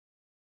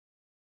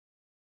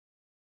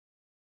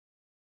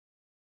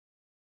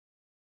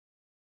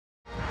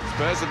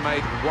Spurs have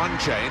made one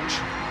change.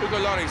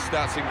 Hugo Lloris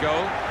starts in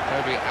goal.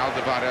 Toby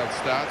Alderweireld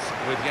starts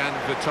with Jan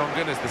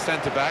Vertonghen as the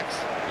centre-backs.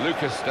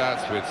 Lucas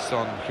starts with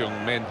Son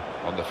Heung-min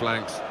on the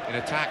flanks. In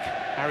attack,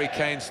 Harry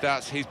Kane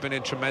starts. He's been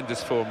in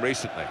tremendous form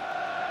recently.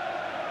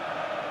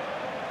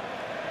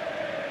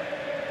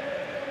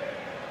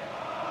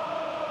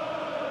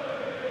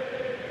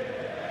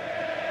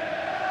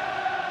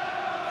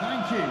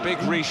 Thank you. Big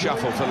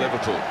reshuffle for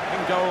Liverpool.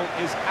 In goal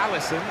is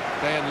Alisson.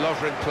 Dejan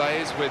Lovren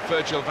plays with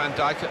Virgil van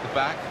Dijk at the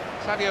back.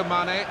 Sadio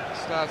Mane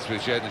starts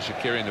with Xherdan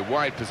Shaqiri in the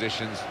wide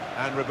positions.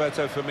 And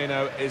Roberto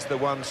Firmino is the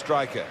one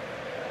striker.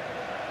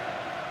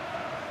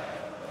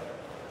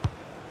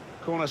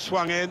 Corner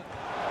swung in.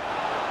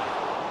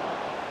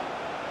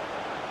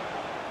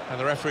 And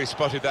the referee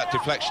spotted that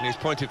deflection. He's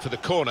pointed for the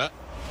corner.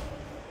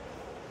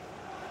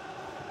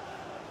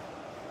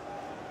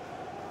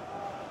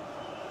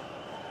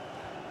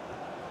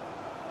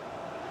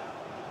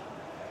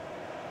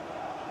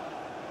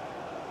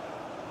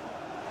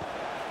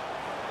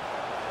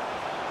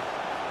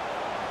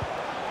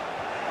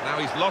 Now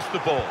he's lost the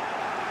ball.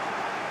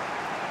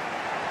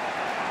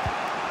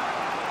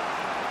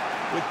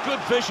 With good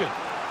vision.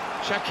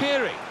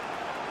 Shaqiri.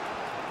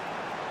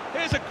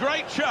 Here's a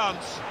great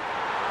chance.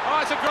 Oh,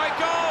 it's a great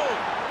goal!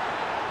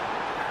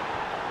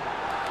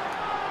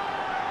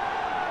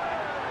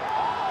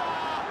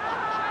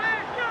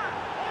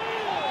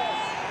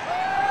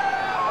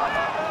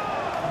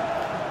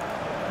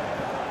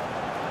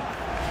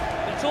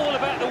 It's all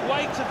about the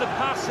weight of the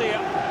pass here.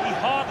 He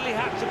hardly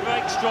had to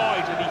break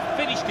stride, and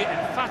he finished it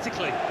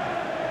emphatically.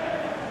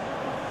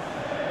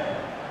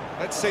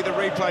 Let's see the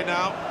replay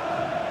now.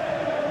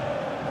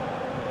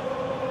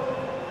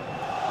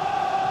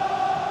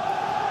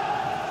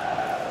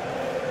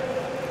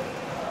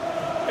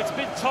 It's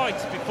been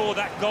tight before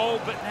that goal,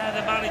 but now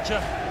the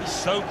manager is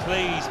so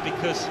pleased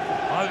because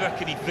I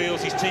reckon he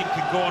feels his team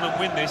can go on and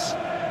win this.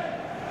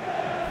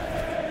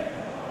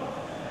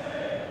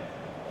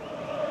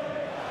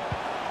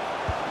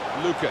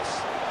 Lucas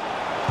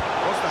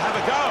wants to have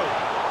a go.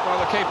 Well,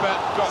 the keeper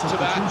got to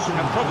that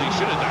and probably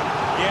should have done.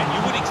 Yeah,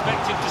 you would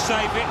expect him to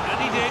save it, and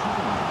he did.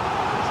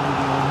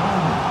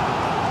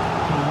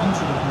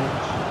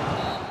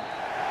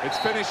 It's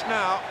finished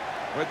now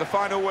with the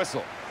final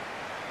whistle.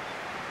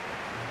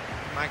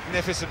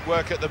 Magnificent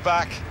work at the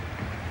back.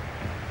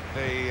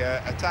 The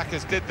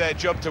attackers did their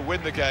job to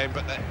win the game,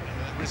 but the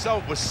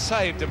result was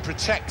saved and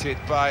protected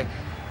by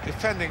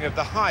defending of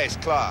the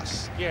highest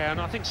class. Yeah,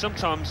 and I think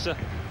sometimes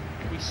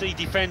we see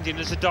defending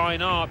as a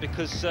dying art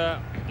because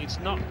it's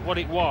not what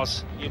it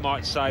was, you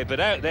might say. But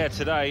out there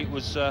today, it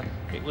was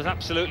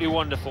absolutely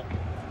wonderful.